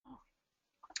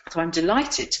So I'm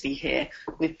delighted to be here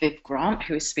with Viv Grant,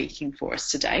 who is speaking for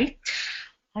us today.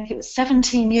 I think it was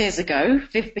 17 years ago,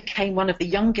 Viv became one of the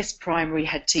youngest primary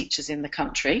head teachers in the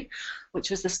country, which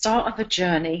was the start of a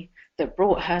journey that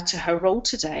brought her to her role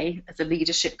today as a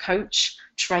leadership coach,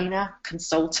 trainer,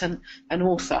 consultant, and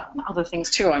author, and other things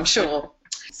too, I'm sure.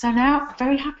 So now, I'm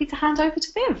very happy to hand over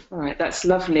to Viv. All right, that's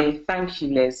lovely. Thank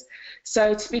you, Liz.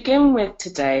 So to begin with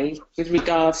today, with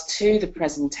regards to the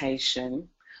presentation,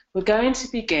 we're going to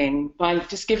begin by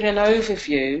just giving an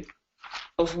overview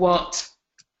of what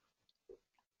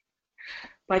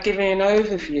the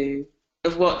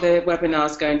webinar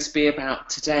is going to be about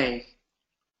today.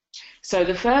 So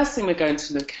the first thing we're going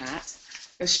to look at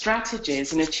are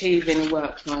strategies in achieving a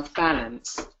work-life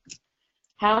balance.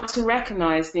 How to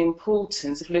recognise the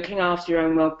importance of looking after your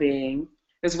own well-being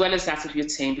as well as that of your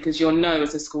team, because you'll know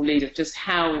as a school leader just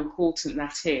how important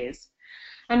that is.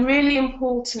 And really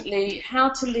importantly, how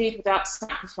to lead without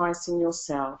sacrificing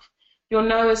yourself. You'll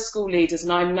know as school leaders,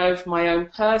 and I know from my own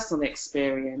personal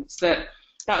experience, that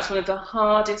that's one of the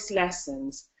hardest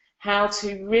lessons, how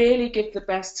to really give the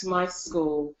best to my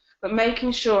school, but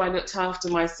making sure I looked after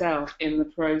myself in the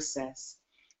process.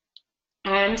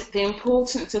 And the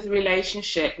importance of the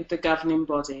relationship with the governing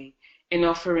body in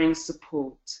offering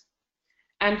support.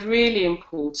 And really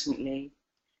importantly,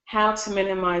 how to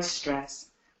minimise stress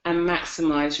and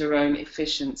maximise your own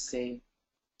efficiency.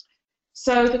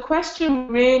 So the question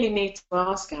we really need to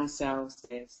ask ourselves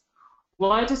is,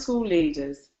 why do school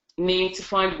leaders need to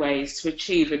find ways to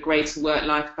achieve a greater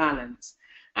work-life balance?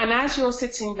 And as you're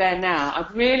sitting there now,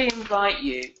 I'd really invite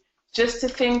you just to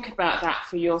think about that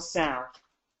for yourself.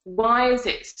 Why is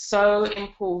it so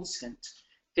important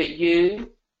that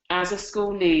you, as a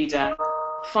school leader,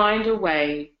 find a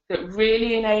way that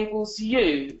really enables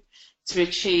you to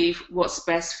achieve what's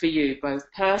best for you, both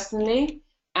personally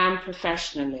and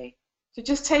professionally? So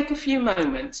just take a few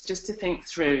moments just to think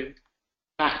through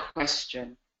that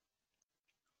question.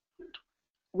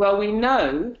 Well, we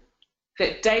know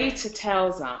that data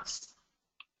tells us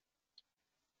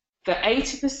that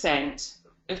 80%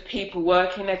 of people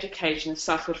working in education have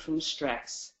suffered from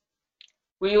stress.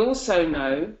 We also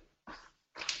know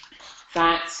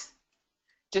that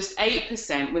just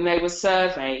 8%, when they were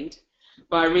surveyed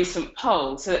by a recent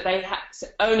poll, so that they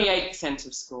only 8%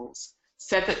 of schools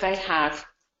said that they have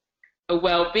a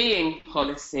well-being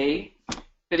policy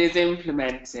that is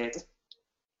implemented.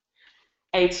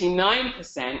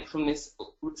 89% from this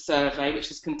survey, which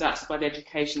was conducted by the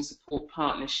Education Support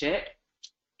Partnership,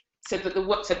 said that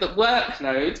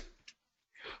workload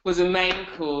was a main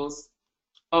cause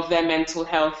of their mental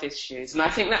health issues. And I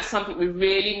think that's something we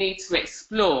really need to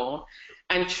explore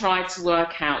and try to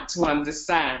work out to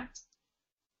understand.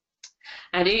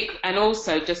 And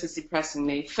also, just as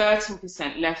depressingly,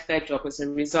 13% left their job as a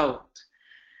result.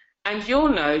 And you'll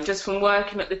know, just from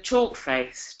working at the Chalk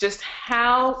Face, just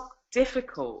how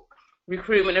difficult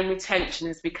recruitment and retention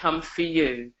has become for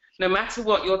you. No matter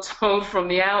what you're told from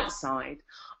the outside,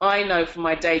 I know from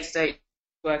my day-to-day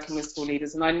working with school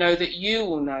leaders, and I know that you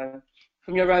will know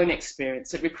from your own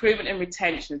experience, that recruitment and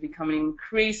retention is becoming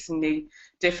increasingly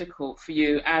difficult for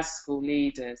you as school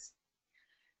leaders.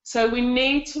 So we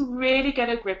need to really get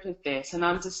a grip of this and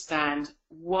understand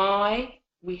why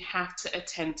we have to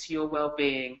attend to your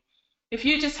well-being. If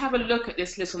you just have a look at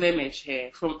this little image here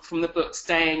from the book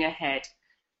Staying Ahead,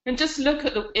 and just look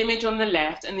at the image on the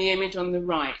left and the image on the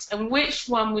right, and which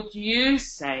one would you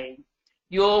say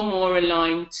you're more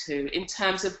aligned to in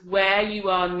terms of where you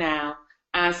are now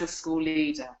as a school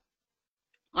leader?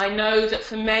 I know that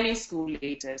for many school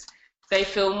leaders, they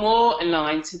feel more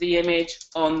aligned to the image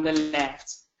on the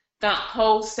left. That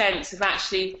whole sense of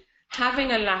actually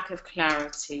having a lack of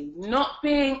clarity, not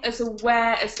being as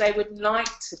aware as they would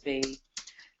like to be,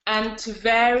 and to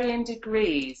varying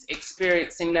degrees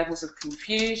experiencing levels of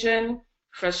confusion,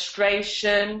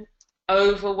 frustration,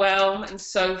 overwhelm, and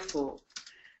so forth.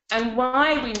 And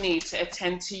why we need to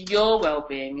attend to your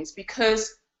well-being is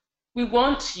because we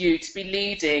want you to be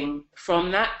leading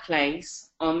from that place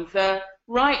on the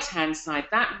right-hand side,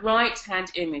 that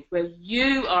right-hand image where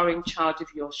you are in charge of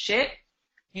your ship,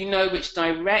 you know which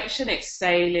direction it's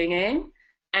sailing in,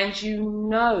 and you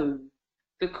know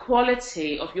the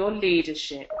quality of your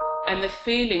leadership and the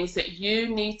feelings that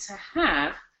you need to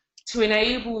have to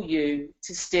enable you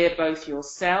to steer both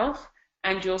yourself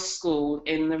and your school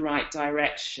in the right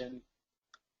direction.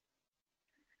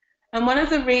 And one of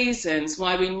the reasons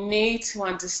why we need to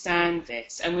understand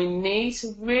this, and we need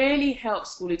to really help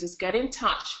school leaders get in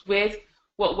touch with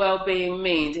what well-being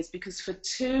means, is because for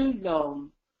too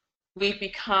long we've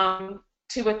become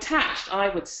too attached, I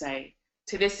would say,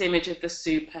 to this image of the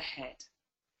superhead.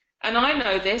 And I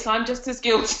know this, I'm just as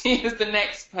guilty as the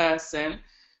next person,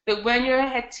 that when you're a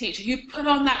head teacher, you put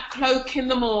on that cloak in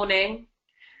the morning,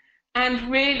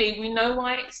 and really we know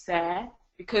why it's there,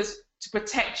 because to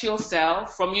protect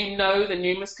yourself from, the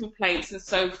numerous complaints and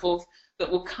so forth that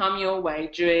will come your way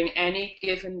during any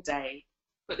given day.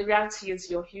 But the reality is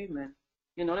you're human.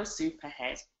 You're not a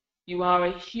superhead. You are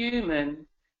a human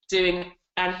doing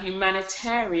a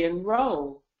humanitarian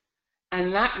role.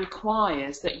 And that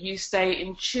requires that you stay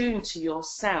in tune to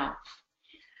yourself.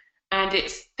 And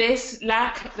it's this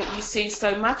lack that we see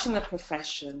so much in the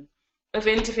profession of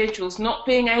individuals not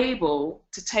being able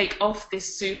to take off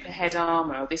this superhead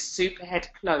armour, or this superhead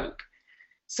cloak.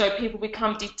 So people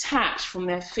become detached from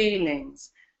their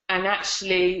feelings, and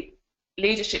actually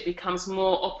leadership becomes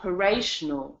more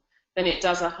operational than it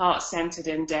does a heart-centred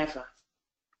endeavour.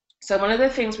 So one of the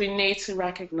things we need to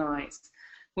recognise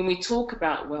when we talk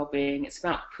about well-being, it's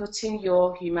about putting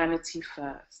your humanity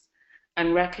first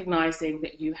and recognising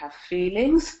that you have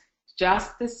feelings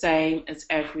just the same as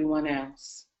everyone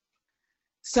else.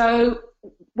 So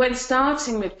when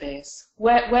starting with this,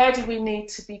 where do we need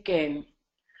to begin?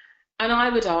 And I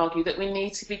would argue that we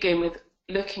need to begin with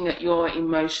looking at your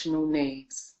emotional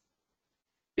needs,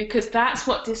 because that's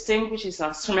what distinguishes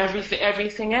us from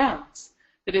everything else.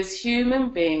 That as human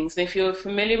beings, and if you're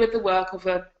familiar with the work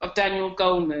of Daniel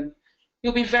Goleman,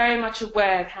 you'll be very much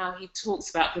aware of how he talks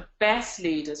about the best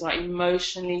leaders are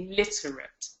emotionally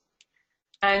literate.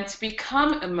 And to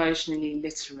become emotionally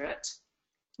literate,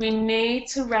 we need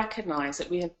to recognise that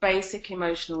we have basic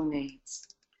emotional needs.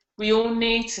 We all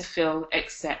need to feel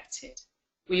accepted.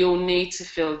 We all need to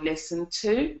feel listened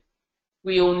to.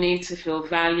 We all need to feel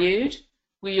valued.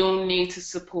 We all need to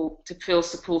feel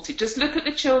supported. Just look at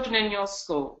the children in your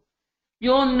school.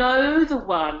 You'll know the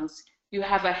ones who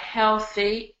have a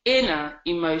healthy inner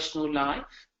emotional life,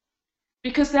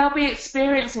 because they'll be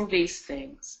experiencing these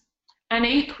things. And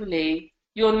equally,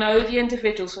 you'll know the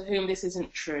individuals for whom this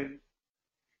isn't true.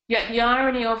 Yet the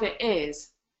irony of it is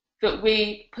that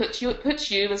we put you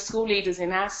as school leaders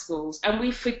in our schools, and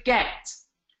we forget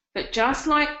that just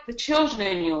like the children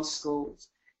in your schools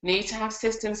need to have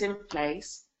systems in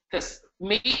place that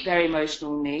meet their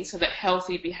emotional needs so that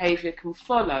healthy behaviour can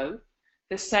follow,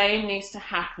 the same needs to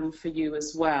happen for you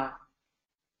as well.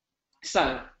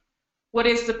 So, what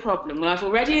is the problem? Well, I've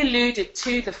already alluded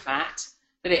to the fact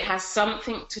that it has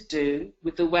something to do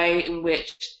with the way in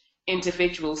which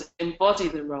individuals embody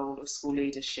the role of school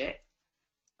leadership.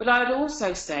 But I would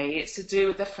also say it's to do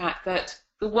with the fact that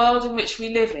the world in which we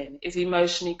live in is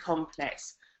emotionally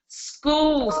complex.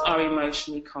 Schools are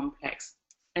emotionally complex,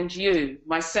 and you,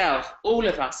 myself, all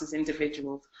of us as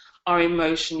individuals are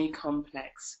emotionally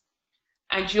complex.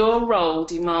 And your role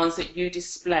demands that you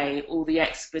display all the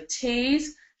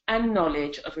expertise and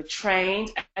knowledge of a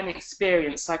trained and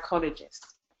experienced psychologist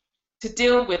to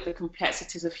deal with the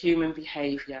complexities of human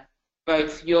behaviour,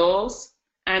 both yours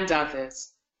and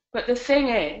others. But the thing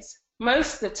is,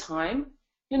 most of the time,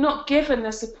 you're not given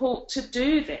the support to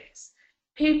do this.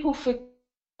 People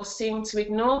seem to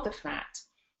ignore the fact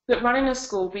that running a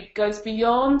school goes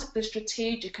beyond the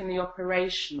strategic and the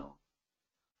operational.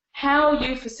 How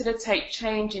you facilitate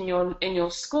change in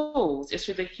your schools is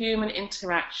through the human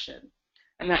interaction,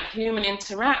 and that human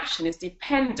interaction is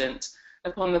dependent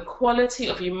upon the quality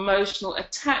of emotional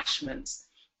attachments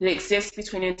that exist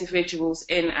between individuals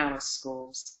in our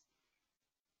schools.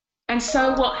 And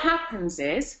so what happens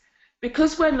is,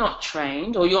 because we're not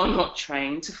trained, or you're not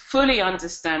trained, to fully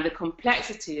understand the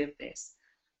complexity of this,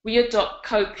 we adopt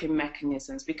coping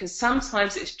mechanisms, because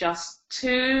sometimes it's just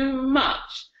too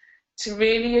much to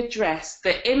really address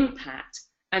the impact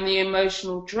and the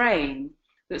emotional drain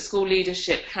that school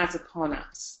leadership has upon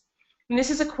us. And this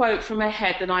is a quote from a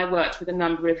head that I worked with a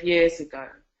number of years ago.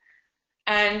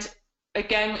 And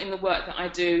again, in the work that I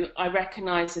do, I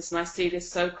recognise this, and I see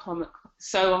this so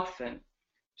often.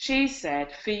 She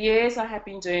said, "For years I have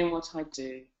been doing what I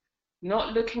do,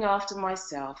 not looking after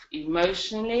myself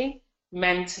emotionally,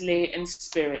 mentally and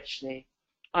spiritually.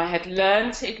 I had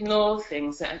learned to ignore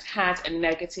things that had had a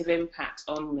negative impact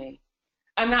on me."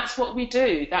 And that's what we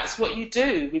do. That's what you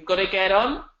do. We've got to get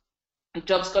on. The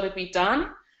job's got to be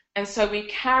done. And so we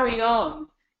carry on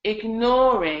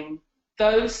ignoring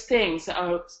those things that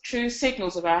are true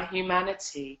signals of our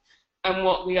humanity and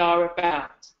what we are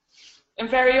about. And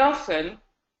very often,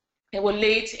 it will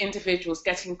lead to individuals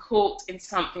getting caught in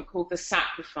something called the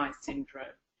sacrifice syndrome.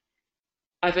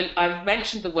 I've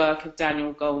mentioned the work of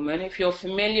Daniel Goleman. If you're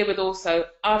familiar with also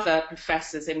other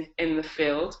professors in the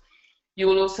field, you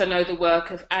will also know the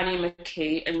work of Annie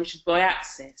McKee and Richard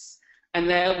Boyatzis and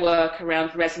their work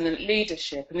around resonant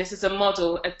leadership. And this is a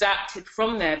model adapted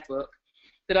from their book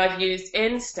that I've used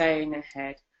in Staying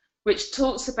Ahead, which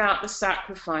talks about the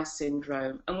sacrifice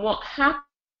syndrome and what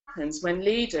happens when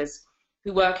leaders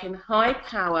who work in high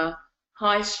power,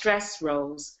 high stress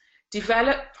roles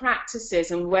develop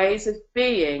practices and ways of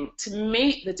being to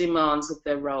meet the demands of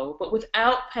their role, but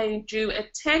without paying due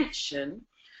attention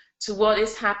to what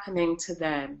is happening to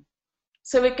them.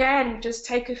 So again, just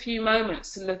take a few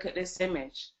moments to look at this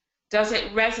image. Does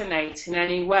it resonate in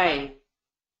any way?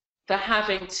 The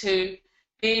having to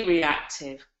be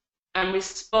reactive and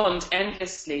respond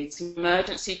endlessly to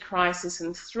emergency, crisis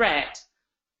and threat,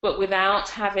 but without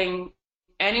having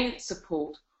any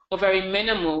support or very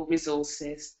minimal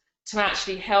resources to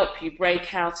actually help you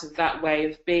break out of that way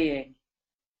of being.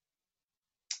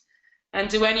 And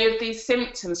do any of these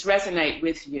symptoms resonate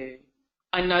with you?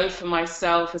 I know for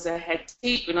myself as a head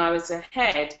teacher, when I was a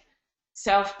head,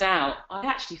 self-doubt, I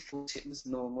actually thought it was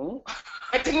normal.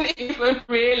 I didn't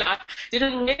realize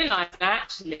that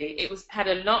actually it had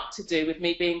a lot to do with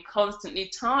me being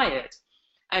constantly tired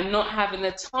and not having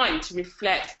the time to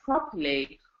reflect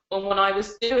properly on what I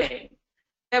was doing.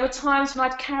 There were times when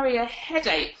I'd carry a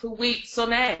headache for weeks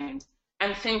on end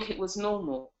and think it was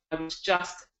normal. I was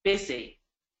just busy.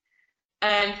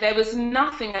 And there was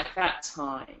nothing at that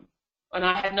time, and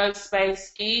I had no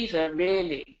space either,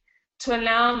 really, to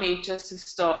allow me just to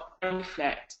stop and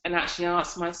reflect and actually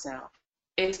ask myself,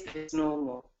 is this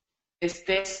normal? Is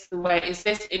this the way? Is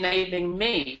this enabling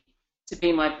me to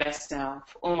be my best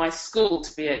self, or my school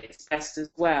to be at its best as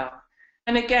well?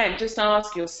 And again, just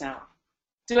ask yourself,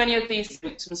 do any of these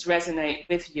symptoms resonate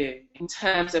with you in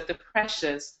terms of the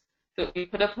pressures that we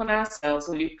put upon ourselves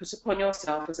or you put upon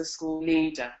yourself as a school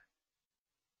leader?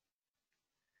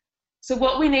 So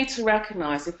what we need to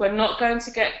recognise, if we're not going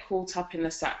to get caught up in the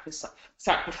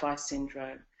sacrifice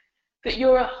syndrome, that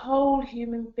you're a whole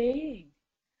human being.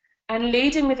 And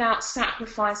leading without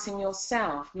sacrificing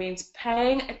yourself means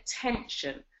paying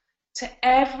attention to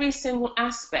every single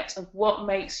aspect of what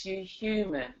makes you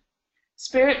human.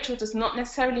 Spiritual does not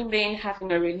necessarily mean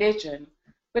having a religion,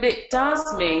 but it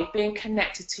does mean being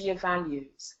connected to your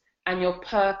values and your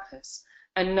purpose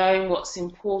and knowing what's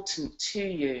important to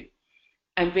you.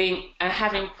 And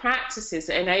having practices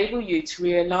that enable you to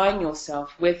realign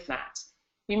yourself with that.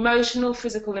 Emotional,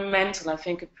 physical and mental, I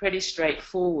think, are pretty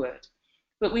straightforward.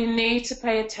 But we need to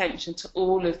pay attention to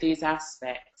all of these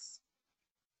aspects.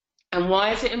 And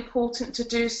why is it important to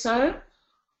do so?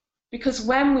 Because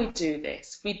when we do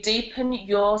this, we deepen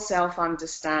your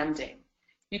self-understanding.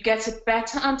 You get a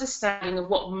better understanding of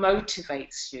what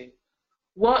motivates you,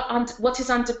 what is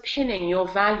underpinning your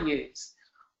values.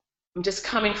 I'm just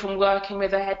coming from working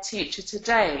with a head teacher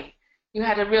today who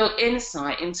had a real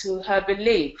insight into her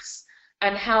beliefs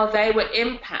and how they were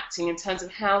impacting in terms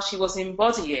of how she was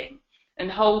embodying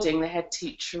and holding the head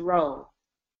teacher role.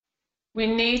 We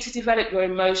need to develop your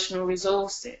emotional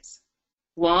resources.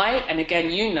 Why? And again,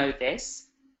 you know this.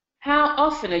 How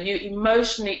often are you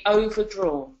emotionally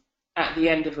overdrawn at the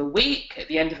end of a week, at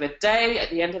the end of a day, at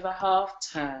the end of a half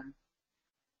term?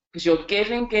 Because you're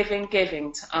giving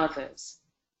to others.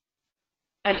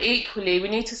 And equally, we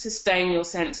need to sustain your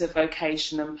sense of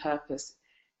vocation and purpose.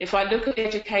 If I look at the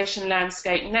education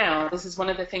landscape now, this is one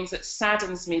of the things that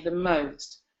saddens me the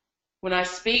most. When I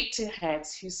speak to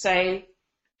heads who say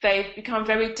they've become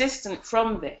very distant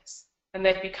from this, and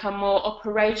they've become more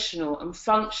operational and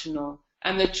functional,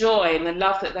 and the joy and the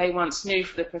love that they once knew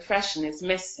for the profession is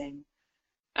missing.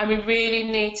 And we really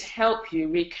need to help you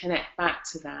reconnect back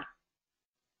to that.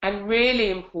 And really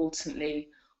importantly,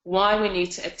 why we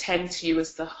need to attend to you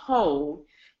as the whole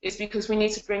is because we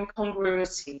need to bring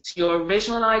congruity to your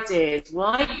original ideas,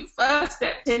 why you first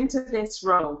stepped into this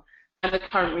role, and the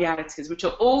current realities, which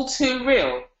are all too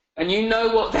real, and you know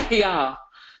what they are.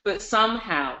 But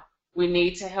somehow we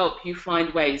need to help you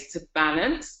find ways to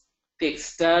balance the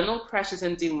external pressures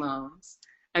and demands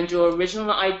and your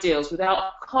original ideals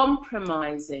without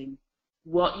compromising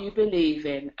what you believe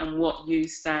in and what you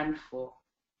stand for.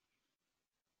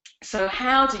 So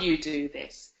how do you do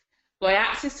this? Well,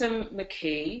 Axis and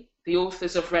McKee, the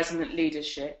authors of Resonant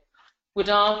Leadership, would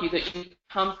argue that you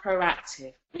become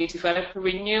proactive. You develop a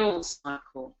renewal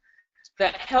cycle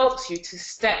that helps you to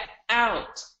step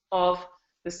out of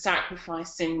the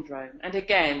sacrifice syndrome. And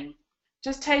again,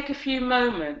 just take a few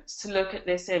moments to look at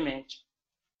this image,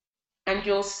 and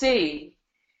you'll see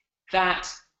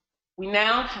that we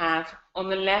now have on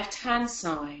the left-hand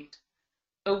side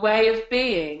a way of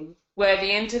being where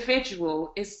the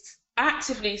individual is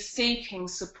actively seeking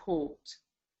support.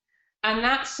 And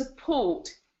that support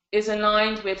is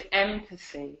aligned with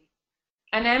empathy.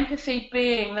 And empathy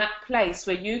being that place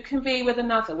where you can be with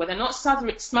another, where they're not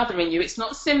smothering you. It's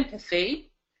not sympathy.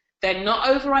 They're not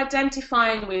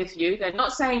over-identifying with you. They're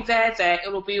not saying they're there,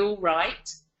 it'll be all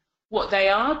right. What they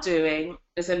are doing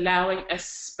is allowing a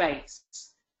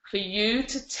space for you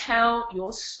to tell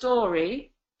your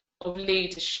story of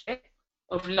leadership,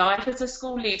 of life as a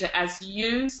school leader, as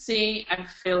you see and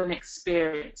feel and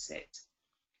experience it.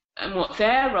 And what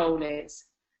their role is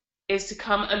to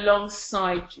come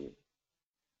alongside you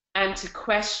and to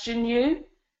question you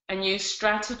and use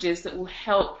strategies that will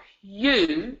help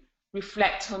you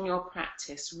reflect on your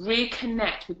practice,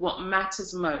 reconnect with what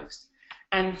matters most,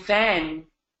 and then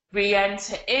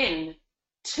re-enter in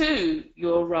to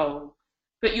your role.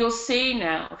 But you'll see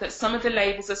now that some of the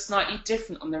labels are slightly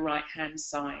different on the right-hand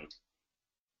side.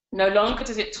 No longer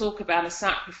does it talk about a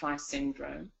sacrifice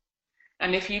syndrome.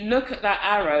 And if you look at that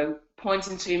arrow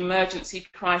pointing to emergency,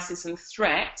 crisis and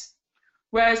threat,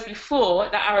 whereas before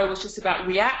that arrow was just about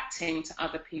reacting to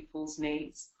other people's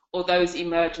needs or those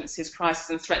emergencies, crisis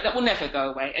and threat that will never go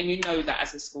away, and you know that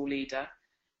as a school leader.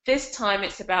 This time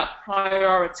it's about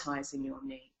prioritizing your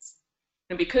needs.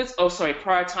 And because,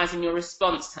 prioritizing your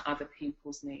response to other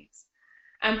people's needs.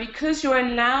 And because you're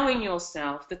allowing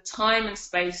yourself the time and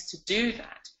space to do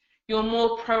that, you're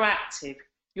more proactive,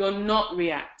 you're not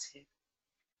reactive.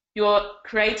 You're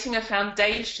creating a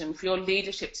foundation for your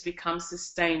leadership to become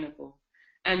sustainable.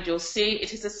 And you'll see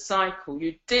it is a cycle.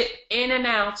 You dip in and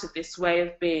out of this way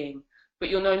of being, but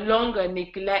you're no longer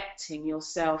neglecting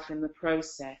yourself in the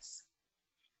process.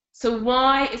 So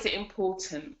why is it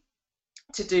important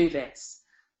to do this?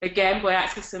 Again, by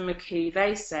Axis and McKee,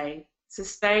 they say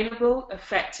sustainable,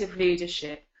 effective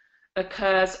leadership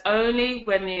occurs only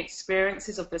when the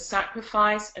experiences of the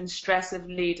sacrifice and stress of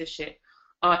leadership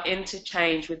are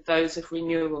interchanged with those of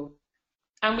renewal.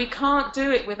 And we can't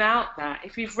do it without that.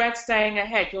 If you've read Staying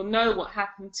Ahead, you'll know what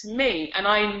happened to me. And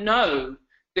I know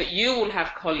that you will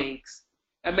have colleagues,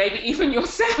 and maybe even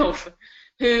yourself,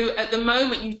 who at the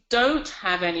moment you don't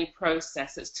have any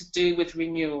process that's to do with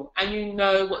renewal, and you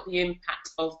know what the impact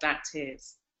of that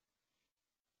is.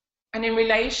 And in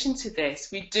relation to this,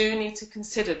 we do need to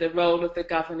consider the role of the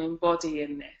governing body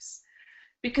in this,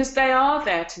 because they are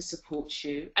there to support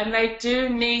you, and they do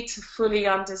need to fully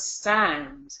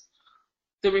understand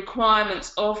the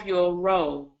requirements of your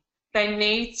role. They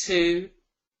need to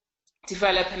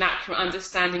develop an accurate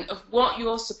understanding of what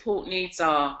your support needs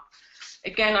are.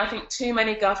 Again, I think too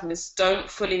many governors don't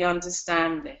fully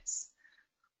understand this.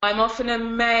 I'm often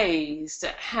amazed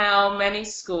at how many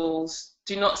schools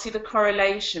do not see the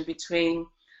correlation between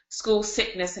school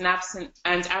sickness and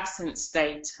absence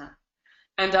data,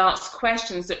 and ask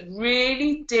questions that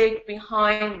really dig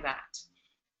behind that.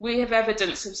 We have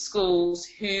evidence of schools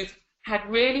who've had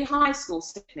really high school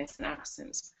sickness and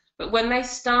absence, but when they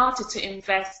started to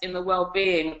invest in the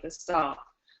well-being of the staff,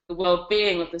 the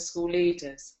well-being of the school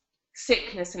leaders,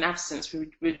 sickness and absence were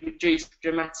reduced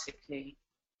dramatically.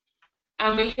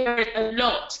 And we hear it a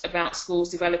lot about schools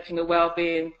developing a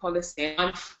well-being policy.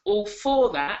 I'm all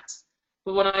for that,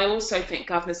 but what I also think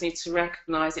governors need to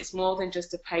recognise, it's more than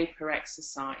just a paper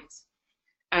exercise.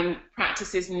 And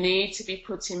practices need to be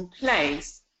put in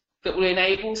place that will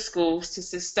enable schools to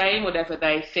sustain whatever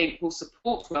they think will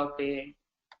support well-being,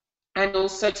 and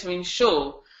also to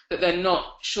ensure that they're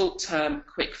not short-term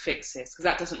quick fixes, because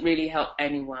that doesn't really help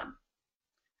anyone.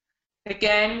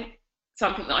 Again,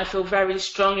 something that I feel very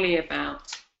strongly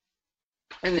about,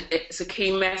 and it's a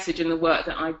key message in the work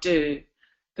that I do,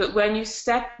 that when you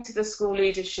step into the school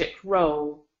leadership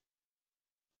role,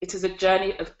 it is a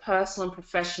journey of personal and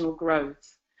professional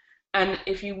growth. And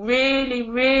if you really,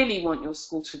 really want your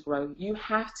school to grow, you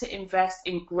have to invest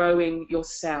in growing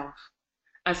yourself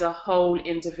as a whole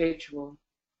individual.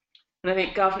 And I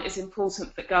think it's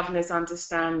important that governors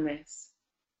understand this.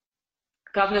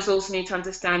 Governors also need to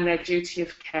understand their duty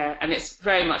of care, and it's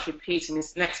very much repeating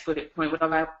this next bullet point, what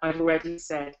I've already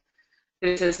said.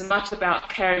 It's as much about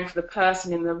caring for the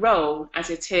person in the role as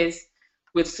it is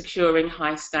with securing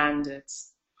high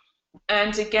standards.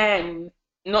 And again,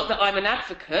 not that I'm an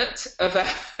advocate of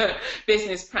a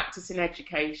business practice in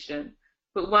education,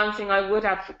 but one thing I would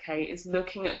advocate is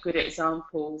looking at good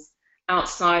examples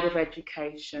outside of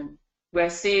education, where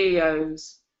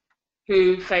CEOs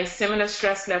who face similar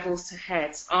stress levels to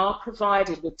heads are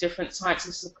provided with different types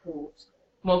of support,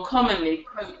 more commonly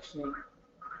coaching,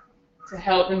 to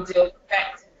help them deal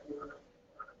effectively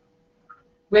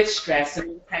with stress and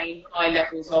maintain high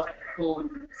levels of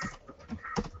performance.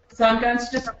 So I'm going to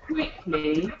just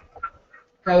quickly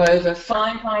go over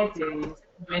 5 ideas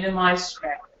to minimise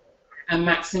stress and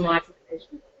maximise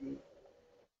efficiency.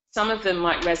 Some of them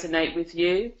might resonate with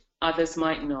you, others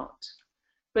might not.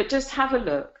 But just have a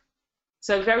look.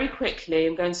 So very quickly,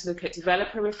 I'm going to look at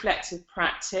develop a reflective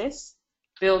practice,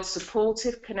 build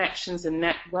supportive connections and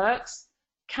networks,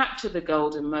 capture the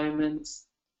golden moments,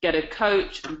 get a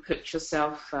coach and put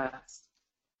yourself first.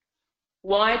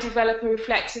 Why develop a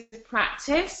reflective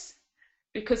practice?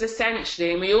 Because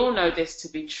essentially, and we all know this to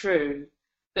be true,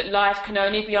 that life can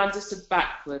only be understood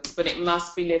backwards, but it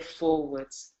must be lived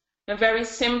forwards. And very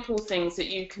simple things that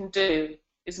you can do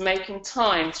is making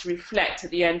time to reflect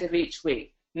at the end of each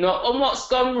week, not on what's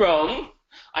gone wrong.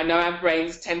 I know our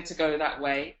brains tend to go that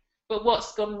way, but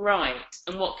what's gone right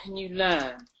and what can you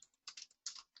learn?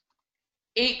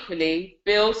 Equally,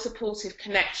 build supportive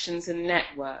connections and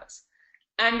networks.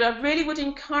 And I really would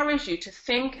encourage you to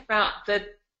think about the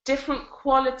different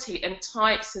quality and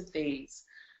types of these.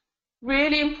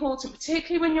 Really important,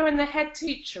 particularly when you're in the head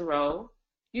teacher role,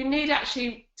 you need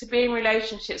actually to be in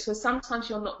relationships where sometimes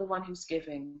you're not the one who's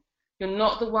giving. You're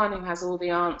not the one who has all the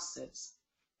answers.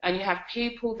 And you have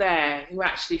people there who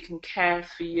actually can care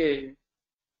for you.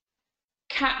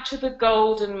 Capture the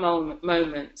golden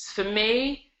moments. For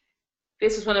me,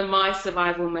 this was one of my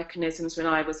survival mechanisms when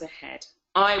I was a head.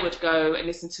 I would go and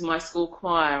listen to my school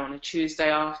choir on a Tuesday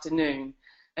afternoon.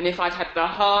 And if I'd had the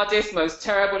hardest, most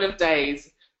terrible of days,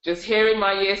 just hearing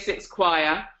my Year 6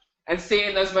 choir and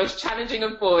seeing those most challenging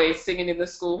of boys singing in the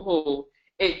school hall,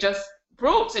 it just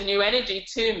brought a new energy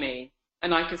to me.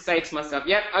 And I could say to myself,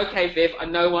 yep, okay, Viv, I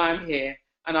know why I'm here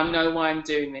and I know why I'm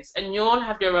doing this. And you all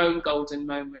have your own golden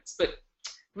moments, but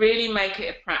really make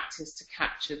it a practice to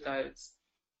capture those.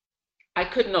 I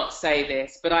could not say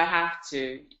this, but I have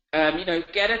to.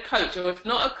 Get a coach, or if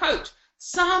not a coach,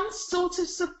 some sort of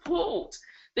support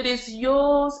that is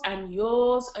yours and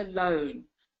yours alone.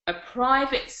 A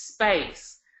private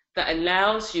space that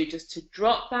allows you just to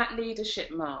drop that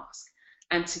leadership mask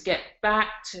and to get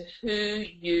back to who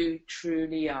you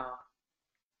truly are.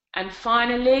 And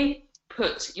finally,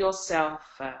 put yourself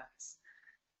first.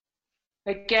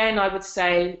 Again, I would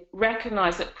say,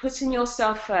 recognize that putting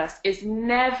yourself first is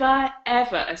never,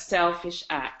 ever a selfish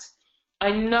act.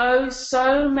 I know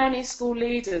so many school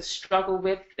leaders struggle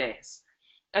with this.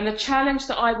 And the challenge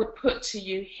that I would put to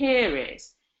you here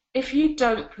is, if you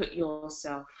don't put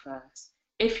yourself first,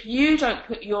 if you don't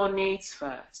put your needs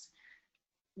first,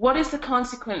 what is the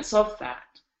consequence of that?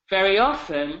 Very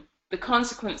often, the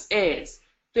consequence is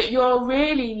that you're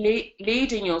really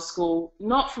leading your school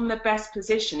not from the best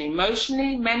position,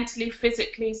 emotionally, mentally,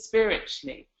 physically,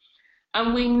 spiritually.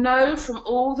 And we know from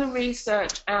all the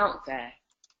research out there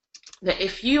that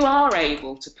if you are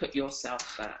able to put yourself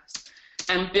first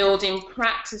and build in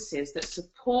practices that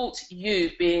support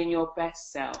you being your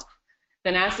best self,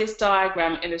 then as this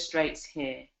diagram illustrates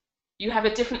here, you have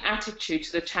a different attitude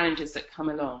to the challenges that come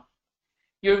along.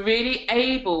 You're really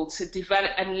able to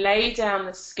develop and lay down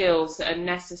the skills that are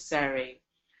necessary.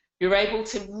 You're able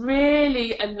to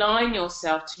really align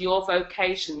yourself to your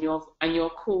vocation and your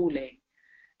calling.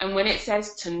 And when it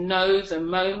says to know the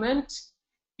moment,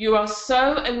 you are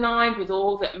so aligned with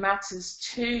all that matters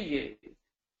to you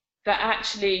that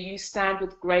actually you stand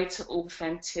with greater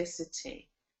authenticity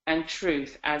and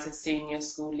truth as a senior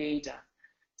school leader.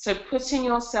 So putting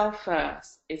yourself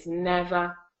first is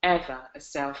never, ever a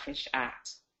selfish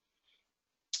act.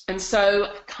 And so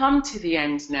I've come to the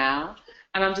end now,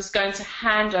 and I'm just going to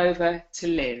hand over to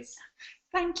Liz.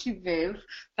 Thank you, Viv.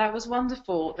 That was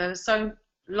wonderful. There were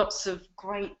lots of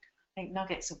great,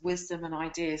 nuggets of wisdom and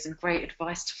ideas and great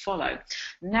advice to follow.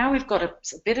 Now we've got a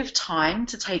bit of time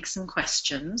to take some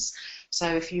questions. So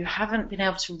if you haven't been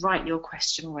able to write your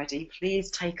question already,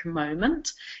 please take a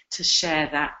moment to share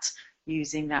that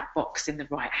using that box in the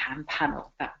right-hand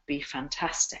panel. That would be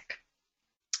fantastic.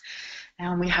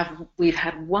 Now we've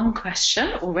had one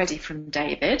question already from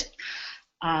David,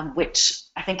 which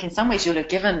I think in some ways you'll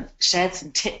have shared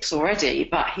some tips already,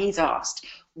 but he's asked,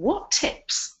 what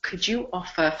tips could you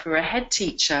offer for a head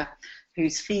teacher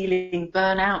who's feeling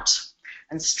burnout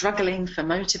and struggling for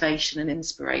motivation and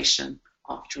inspiration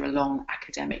after a long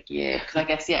academic year? Because I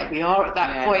guess, we are at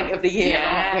that point of the year,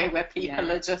 aren't we, where people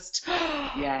are just,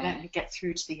 let me get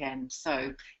through to the end.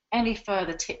 So any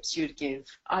further tips you'd give?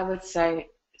 I would say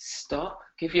stop.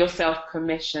 Give yourself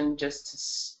permission just to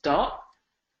stop.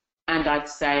 And I'd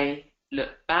say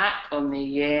look back on the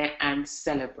year and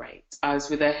celebrate. I was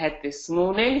with a head this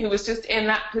morning who was just in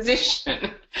that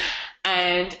position.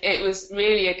 And it was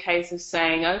really a case of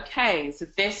saying, okay, so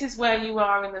this is where you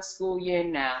are in the school year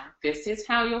now. This is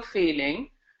how you're feeling,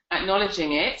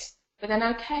 acknowledging it. But then,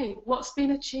 okay, what's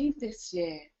been achieved this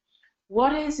year?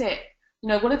 What is it?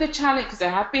 What are the challenges?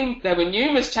 There were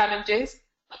numerous challenges,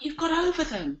 but you've got over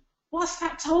them. What's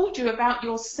that told you about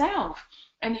yourself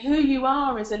and who you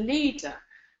are as a leader?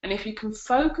 And if you can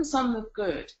focus on the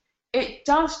good, it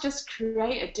does just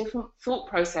create a different thought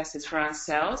processes for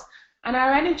ourselves, and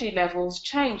our energy levels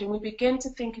change and we begin to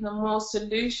think in a more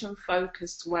solution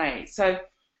focused way. So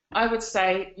I would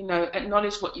say, you know,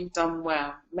 acknowledge what you've done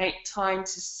well, make time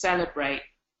to celebrate,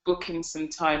 book in some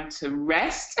time to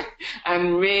rest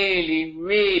and really,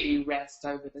 really rest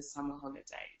over the summer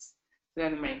holidays. They're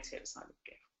the main tips I would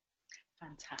give.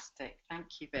 Fantastic,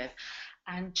 thank you, Viv.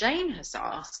 And Jane has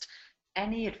asked,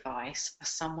 any advice for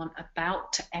someone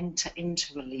about to enter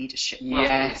into a leadership role?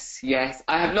 Yes, yes.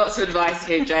 I have lots of advice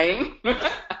here, Jane.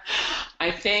 I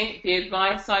think the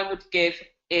advice I would give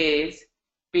is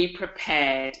be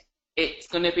prepared. It's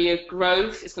going to be a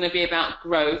growth, it's going to be about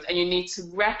growth, and you need to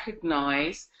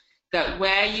recognize that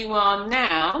where you are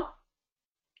now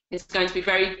is going to be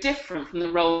very different from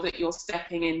the role that you're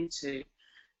stepping into.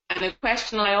 And the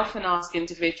question I often ask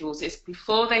individuals is,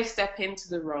 before they step into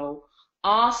the role,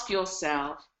 ask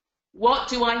yourself, what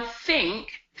do I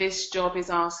think this job is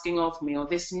asking of me, or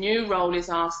this new role is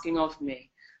asking of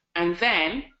me? And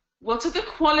then, what are the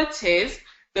qualities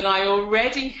that I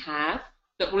already have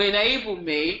that will enable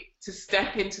me to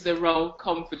step into the role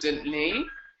confidently?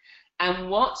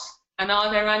 And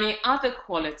are there any other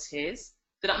qualities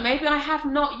that maybe I have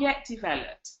not yet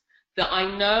developed that I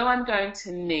know I'm going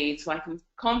to need so I can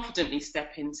confidently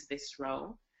step into this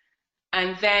role?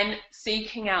 And then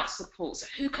seeking out support. So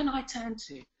who can I turn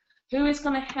to? Who is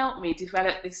going to help me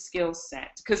develop this skill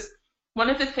set? Because one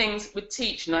of the things with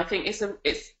teaching, I think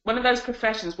it's one of those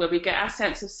professions where we get our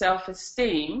sense of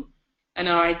self-esteem and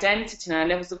our identity and our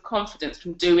levels of confidence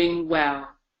from doing well.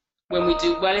 When we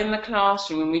do well in the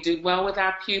classroom, when we do well with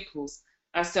our pupils,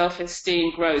 our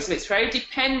self-esteem grows. So it's very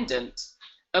dependent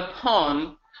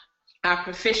upon our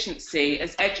proficiency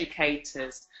as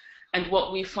educators. And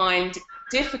what we find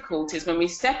difficult is when we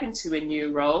step into a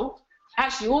new role,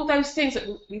 actually all those things that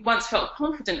we once felt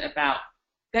confident about,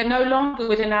 they're no longer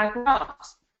within our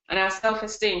grasp, and our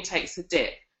self-esteem takes a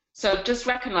dip. So just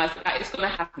recognise that that is going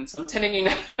to happen. So I'm telling you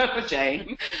now,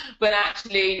 Jane, but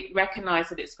actually recognise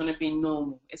that it's going to be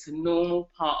normal. It's a normal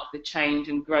part of the change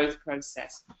and growth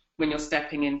process when you're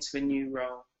stepping into a new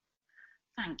role.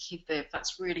 Thank you, Viv.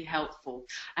 That's really helpful.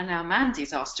 And now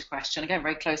Mandy's asked a question, again,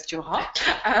 very close to your heart.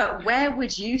 Where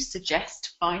would you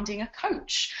suggest finding a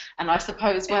coach? And I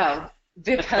suppose, well,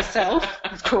 Viv herself,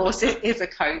 of course, is a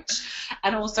coach.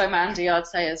 And also, Mandy, I'd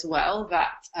say as well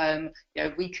that you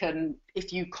know, we can,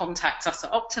 if you contact us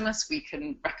at Optimus, we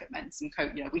can recommend some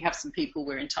coach. You know, we have some people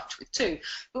we're in touch with too.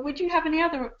 But would you have any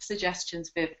other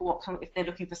suggestions, Viv, for what if they're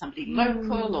looking for somebody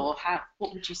local, or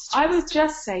what would you suggest? I would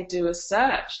just say do a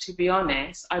search, to be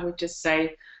honest. I would just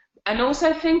say, and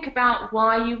also think about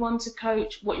why you want to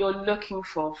coach, what you're looking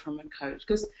for from a coach,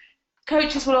 because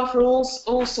coaches will offer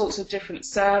all sorts of different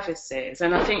services,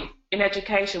 and I think in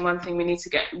education one thing we need to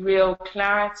get real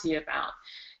clarity about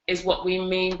is what we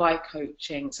mean by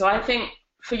coaching. So I think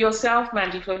for yourself,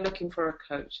 Mandy, if you're looking for a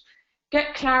coach,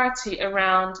 get clarity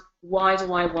around why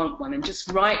do I want one, and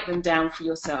just write them down for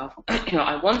yourself. You know,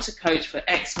 I want to coach for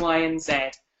X, Y, and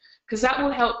Z, because that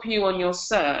will help you on your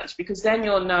search, because then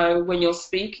you'll know when you're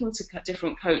speaking to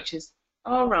different coaches,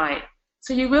 all right,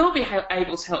 so you will be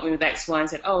able to help me with X, Y, and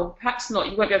Z. Oh, perhaps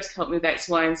not. You won't be able to help me with X,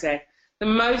 Y, and Z. The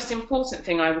most important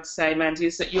thing I would say, Mandy,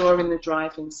 is that you're in the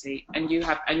driving seat and you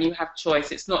have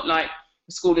choice. It's not like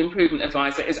a school improvement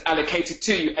advisor is allocated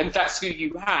to you and that's who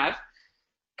you have.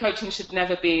 Coaching should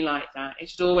never be like that.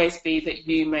 It should always be that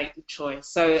you make the choice.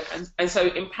 So so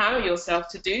empower yourself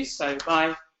to do so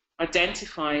by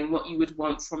identifying what you would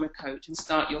want from a coach and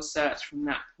start your search from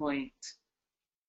that point.